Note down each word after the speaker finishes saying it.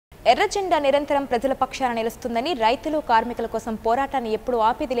ఎర్ర జెండా నిరంతరం ప్రజల పక్షాన నిలుస్తుందని రైతులు కార్మికుల కోసం పోరాటాన్ని ఎప్పుడూ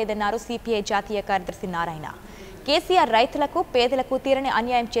ఆపేది లేదన్నారు సిపిఐ జాతీయ కార్యదర్శి నారాయణ. కేసీఆర్ రైతులకు పేదలకు తీరని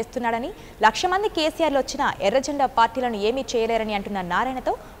అన్యాయం చేస్తున్నాడని, 1,00,000 మంది కేసీఆర్లో వచ్చిన ఎర్ర జెండా పార్టీలను ఏమీ చేయలేరని అంటున్న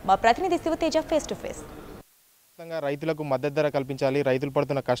నారాయణతో మా ప్రతినిధి శివతేజ ఫేస్ టు ఫేస్. రైతులకు మద్దతు ధర కల్పించాలి, రైతులు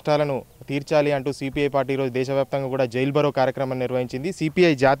పడుతున్న కష్టాలను తీర్చాలి అంటూ సిపిఐ పార్టీ ఈరోజు దేశవ్యాప్తంగా కూడా జైల్ బరో కార్యక్రమం నిర్వహించింది.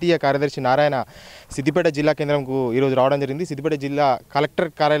 సిపిఐ జాతీయ కార్యదర్శి నారాయణ సిద్దిపేట జిల్లా కేంద్రంకు ఈరోజు రావడం జరిగింది. సిద్దిపేట జిల్లా కలెక్టర్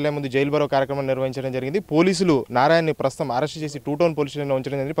కార్యాలయం ముందు జైల్ బరో కార్యక్రమం నిర్వహించడం జరిగింది. పోలీసులు నారాయణని ప్రస్తుతం అరెస్ట్ చేసి 2 టౌన్ పోలీస్ స్టేషన్లో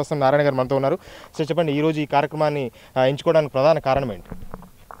ఉంచడం జరిగింది. ప్రస్తుతం నారాయణ గారు మనతో ఉన్నారు. సో చెప్పండి, ఈరోజు ఈ కార్యక్రమాన్ని ఎంచుకోవడానికి ప్రధాన కారణం ఏంటి?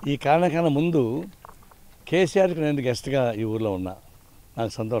 ఈ కారణం కన్నా ముందు కేసీఆర్కి నేను గెస్ట్గా ఈ ఊర్లో ఉన్నా.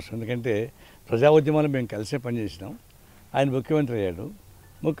 నాకు సంతోషం, ఎందుకంటే ప్రజా ఉద్యమాలు మేము కలిసే పనిచేసినాం. ఆయన ముఖ్యమంత్రి అయ్యాడు.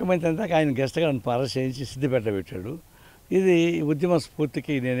 ముఖ్యమంత్రి అంతా ఆయన గెస్ట్గా నన్ను అరెస్ట్ చేయించి సిద్దిపేట పెట్టాడు. ఇది ఉద్యమ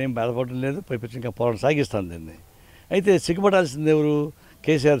స్ఫూర్తికి నేనేం బాధపడడం లేదు, పైపించి ఇంకా పోరాటం సాగిస్తాను దీన్ని. అయితే సిగ్గుపడాల్సింది ఎవరు?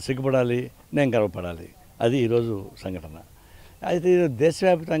 కేసీఆర్ సిగ్గుపడాలి, నేను గర్వపడాలి. అది ఈరోజు సంఘటన. అయితే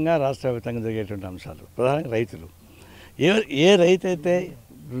దేశవ్యాప్తంగా రాష్ట్ర వ్యాప్తంగా జరిగేటువంటి అంశాలు ప్రధానంగా రైతులు. ఏ రైతు అయితే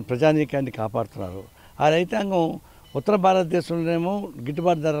ప్రజానీకాన్ని కాపాడుతున్నారో ఆ రైతాంగం ఉత్తర భారతదేశంలోనేమో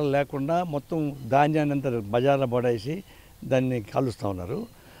గిట్టుబాటు ధరలు లేకుండా మొత్తం ధాన్యాన్ని అంతా బజార్లో పడేసి దాన్ని కాలుస్తూ ఉన్నారు.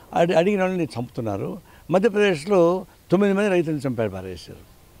 అడిగిన వాళ్ళని చంపుతున్నారు. మధ్యప్రదేశ్లో 9 మంది రైతులను చంపారు, పారేశారు.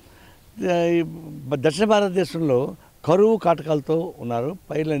 దక్షిణ భారతదేశంలో కరువు కాటకాలతో ఉన్నారు,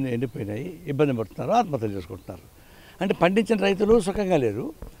 పైర్లన్నీ ఎండిపోయినాయి, ఇబ్బంది పడుతున్నారు, ఆత్మహత్యలు చేసుకుంటున్నారు. అంటే పండించిన రైతులు సుఖంగా లేరు,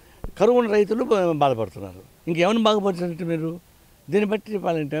 కరువు ఉన్న రైతులు బాధపడుతున్నారు. ఇంకేమైనా బాగుపడుతున్నట్టు మీరు? దీన్ని బట్టి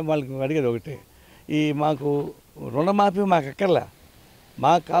చెప్పాలంటే వాళ్ళకి అడిగేది ఒకటే, ఈ మాకు రుణమాఫీ మాకు అక్కర్లా,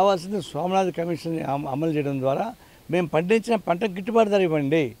 మాకు కావాల్సింది సోమనాథ్ కమిషన్ అమలు చేయడం ద్వారా మేము పండించిన పంట గిట్టుబాటు ధర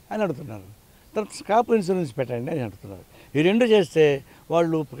ఇవ్వండి అని అడుగుతున్నారు. తర్వాత క్రాప్ ఇన్సూరెన్స్ పెట్టండి అని అడుగుతున్నారు. ఈ రెండు చేస్తే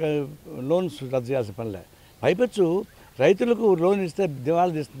వాళ్ళు లోన్స్ రద్దు చేయాల్సిన పనిలే. పైపెచ్చు రైతులకు లోన్ ఇస్తే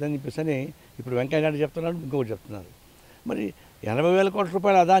దివాళా తీస్తుందని చెప్పేసి ఇప్పుడు వెంకయ్య నాయుడు చెప్తున్నాడు, ఇంకొకటి చెప్తున్నారు. మరి 80,000 కోట్ల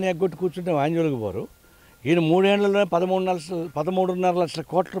రూపాయలు అదాని ఎగ్గొట్టి కూర్చుంటే ఆంజోలకు పోరు. ఈయన 3 ఏళ్లలో 13.5 లక్షల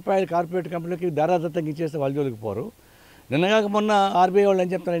కోట్ల రూపాయలు కార్పొరేట్ కంపెనీలకి ధారాదత్తంగా ఇచ్చేస్తే వాళ్ళ జోలికి పోరు. నిన్నగాక మొన్న ఆర్బీఐ వాళ్ళు ఏం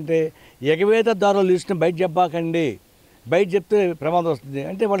చెప్తారంటే, ఎగవేతదారుల లిస్టుని బయట చెప్పాకండి, బయట చెప్తే ప్రమాదం వస్తుంది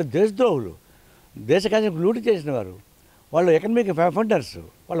అంటే వాళ్ళు దేశద్రోహులు, దేశ ఖజానాకు లూటు చేసిన వారు, వాళ్ళు ఎకనామిక్ ఫండర్స్,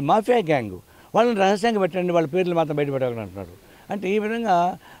 వాళ్ళు మాఫియా గ్యాంగు, వాళ్ళని రహస్యంగా పెట్టండి, వాళ్ళ పేర్లు మాత్రం బయట పెట్టాలని అంటున్నారు. అంటే ఈ విధంగా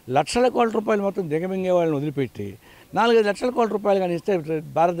లక్షల కోట్ల రూపాయలు మొత్తం దిగమింగే వాళ్ళని వదిలిపెట్టి 4-5 లక్షల కోట్ల రూపాయలు కానీ ఇస్తే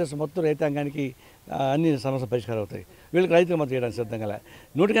భారతదేశం మొత్తం రైతాంగానికి అన్ని సమస్యలు పరిష్కారం అవుతాయి. వీళ్ళకి రైతులు మొత్తం చేయడానికి సిద్ధంగా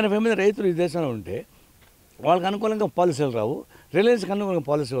 180 మంది రైతులు ఈ దేశంలో ఉంటే వాళ్ళకి అనుకూలంగా పాలసీలు రావు, రిలయన్స్కి అనుకూలంగా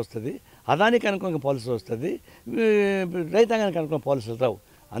పాలసీ వస్తుంది, అదానికి అనుకూలంగా పాలసీ వస్తుంది, రైతాంగానికి అనుకూలంగా పాలసీలు రావు.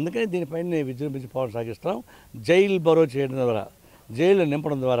 అందుకని దీనిపైన విజృంభించి పోరాటం సాగిస్తాం. జైలు బరో చేయడం ద్వారా, జైలు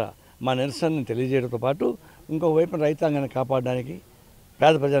నింపడం ద్వారా మా నిరసనని తెలియజేయడంతో పాటు ఇంకొక వైపున రైతాంగాన్ని కాపాడడానికి,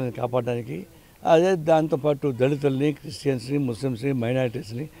 పేద ప్రజలను కాపాడడానికి, అదే దాంతోపాటు దళితుల్ని, క్రిస్టియన్స్ని, ముస్లిమ్స్ని,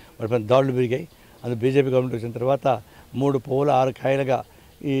 మైనారిటీస్ని వాటిపైన దాడులు పెరిగాయి. అది బీజేపీ గవర్నమెంట్ వచ్చిన తర్వాత 3 పువ్వులు 6 కాయలుగా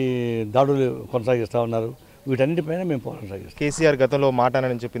ఈ దాడులు కొనసాగిస్తూ ఉన్నారు. వీటన్నిటిపైన మేము పోరాటం సాగిస్తాం. కేసీఆర్ గతంలో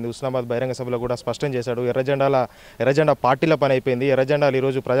మాట్లాడని చెప్పింది, హుస్నాబాద్ బహిరంగ సభలో కూడా స్పష్టం చేశాడు, ఎర్రజెండా పార్టీల పని అయిపోయింది, ఎర్రజెండాలు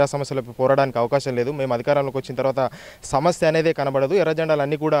ఈరోజు ప్రజా సమస్యలపై పోరాడానికి అవకాశం లేదు, మేము అధికారంలోకి వచ్చిన తర్వాత సమస్య అనేదే కనబడదు, ఎర్రజెండాలు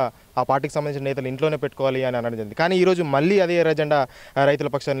అన్నీ కూడా ఆ పార్టీకి సంబంధించిన నేతలు ఇంట్లోనే పెట్టుకోవాలి అని అనడం జరిగింది. కానీ ఈరోజు మళ్ళీ అదే ఎర్రజెండా రైతుల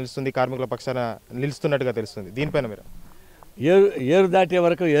పక్షాన నిలుస్తుంది, కార్మికుల పక్షాన నిలుస్తున్నట్టుగా తెలుస్తుంది. దీనిపైన మీరు? ఏరు దాటే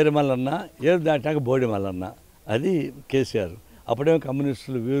వరకు ఏరు మల్లన్నా, ఏరు దాటాక బోడి మల్లన్నా, అది కేసీఆర్. అప్పుడేమో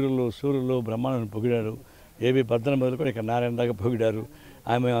కమ్యూనిస్టులు వీరులు సూర్యులు బ్రహ్మాండాన్ని పొగిడారు, ఏబీ భద్రం మొదలుకొని ఇక్కడ నారాయణ దాకా పొగిడారు.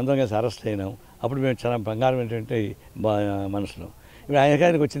 ఆమె అందరం కలిసి అరెస్ట్ అయినాం. అప్పుడు మేము చాలా బంగారం ఏంటంటే మనసులో ఇప్పుడు ఆయన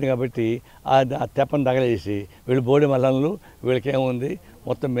గారికి వచ్చింది కాబట్టి ఆ తెప్పని తగలేసి వీళ్ళు బోడి మల్లన్లు, వీళ్ళకేముంది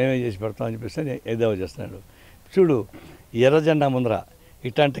మొత్తం మేమే చేసి పెడతామని చెప్పేసి ఎద్దేవా చేస్తున్నాడు. చూడు, ఎర్రజెండా ముందర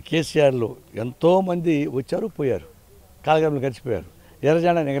ఇట్లాంటి కేసీఆర్లు ఎంతోమంది వచ్చారు, పోయారు, కాలగర్భంలో గడిచిపోయారు.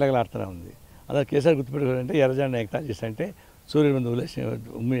 ఎర్రజెండా నిగలగలాడుతూనే ఉంది. అలా కేసీఆర్ గుర్తుపెట్టుకోవాలంటే ఎర్రజెండా ఎక్కడ చేస్తారంటే సూర్యుడి ముందు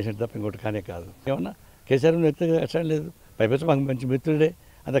ఉమ్మేసిన తప్ప ఇంకోటి కానే కాదు. ఏమన్నా కేసీఆర్ ఎక్కడ లేదు, పైపెచ్చు మాకు మంచి మిత్రుడే,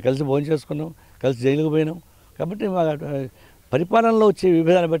 అంతా కలిసి భోజనం చేసుకున్నాం, కలిసి జైలుకు పోయినాం. కాబట్టి మా పరిపాలనలో వచ్చే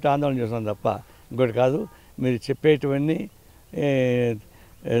విభేదాన్ని బట్టి ఆందోళన చేస్తున్నాం తప్ప ఇంకోటి కాదు. మీరు చెప్పేటివన్నీ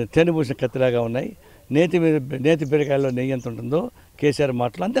తేనెపూసిన కత్తిలాగా ఉన్నాయి. నేతి బీరకాయల్లో నెయ్యి ఎంత ఉంటుందో కేసీఆర్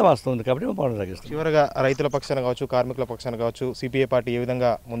మాటలు అంతే వాస్తవం ఉంది. కాబట్టి మేము పోరాటం సాగిస్తాం. చివరగా రైతుల పక్షాన కావచ్చు, కార్మికుల పక్షాన కావచ్చు, సిపిఐ పార్టీ ఏ విధంగా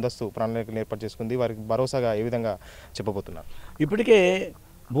ముందస్తు ప్రణాళికలు ఏర్పాటు చేసుకుంది, వారికి భరోసాగా ఏ విధంగా చెప్పబోతున్నారు? ఇప్పటికే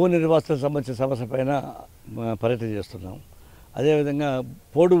భూ నిర్వాసాలకు సంబంధించిన సమస్య పైన పర్యటన చేస్తున్నాం. అదేవిధంగా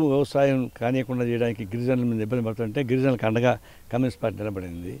పోడు వ్యవసాయం కానియకుండా చేయడానికి గిరిజనుల మీద ఇబ్బంది పడుతుంటే గిరిజనులకు అండగా కమ్యూనిస్ట్ పార్టీ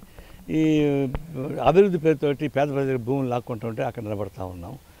నిలబడింది. ఈ అభివృద్ధి పేరుతోటి పేద ప్రజల భూములు లాక్కుంటూ ఉంటే అక్కడ నిలబడతా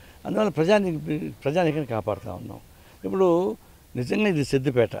ఉన్నాం. అందువల్ల ప్రజానికాన్ని కాపాడుతూ ఉన్నాం. ఇప్పుడు నిజంగా ఇది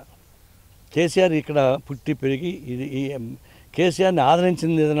సిద్దిపేట. కేసీఆర్ ఇక్కడ పుట్టి పెరిగి ఈ కేసీఆర్ని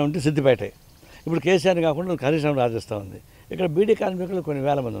ఆదరించింది ఏదైనా ఉంటే సిద్దిపేటే. ఇప్పుడు కేసీఆర్ని కాకుండా కనీసం రాజస్థాన్ ఉంది. ఇక్కడ బీడీ కార్మికులు కొన్ని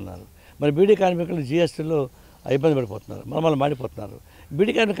వేల మంది ఉన్నారు. మరి బీడీ కార్మికులు జీఎస్టీలో ఇబ్బంది పడిపోతున్నారు, మళ్ళీ మాడిపోతున్నారు.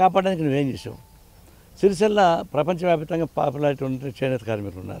 బీడీ కార్మికులు కాపాడడానికి నువ్వేం చేసావు? సిరిసిల్ల ప్రపంచవ్యాప్తంగా పాపులారిటీ ఉంటే చేనేత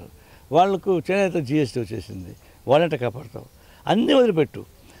కార్మికులు ఉన్నారు. వాళ్ళకు చేనేత జీఎస్టీ వచ్చేసింది, వాళ్ళంటే కాపాడుతావు. అన్నీ వదిలిపెట్టు.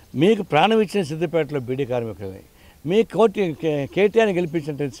 మీకు ప్రాణం ఇచ్చిన సిద్దిపేటలో బీడీ కార్మికులని, మీ కేటీఆర్ని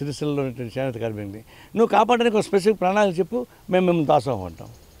గెలిపించిన సిరిసిల్లలో చేనేత కార్మికుని నువ్వు కాపాడడానికి ఒక స్పెసిఫిక్ ప్రణాళిక చెప్పు, మేము దాసోహం అంటాం.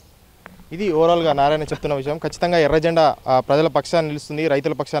 ఇది ఓవరాల్గా నారాయణ చెప్తున్న విషయం. ఖచ్చితంగా ఎర్రజెండా ప్రజల పక్షాన నిలుస్తుంది,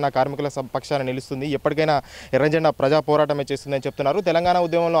 రైతుల పక్షాన, కార్మికుల పక్షాన నిలుస్తుంది. ఎప్పటికైనా ఎర్రజెండా ప్రజా పోరాటమే చేస్తుందని చెప్తున్నారు. తెలంగాణ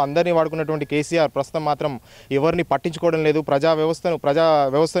ఉద్యమంలో అందరినీ వాడుకున్నటువంటి కేసీఆర్ ప్రస్తుతం మాత్రం ఎవరిని పట్టించుకోవడం లేదు, ప్రజా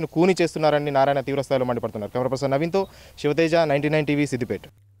వ్యవస్థను కూని చేస్తున్నారని నారాయణ తీవ్రస్థాయిలో మండిపడుతున్నారు. Camera person నవీన్తో Shiva Teja, 99 TV, Siddipet.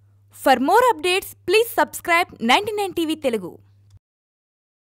 For more updates, please subscribe 99 TV Telugu.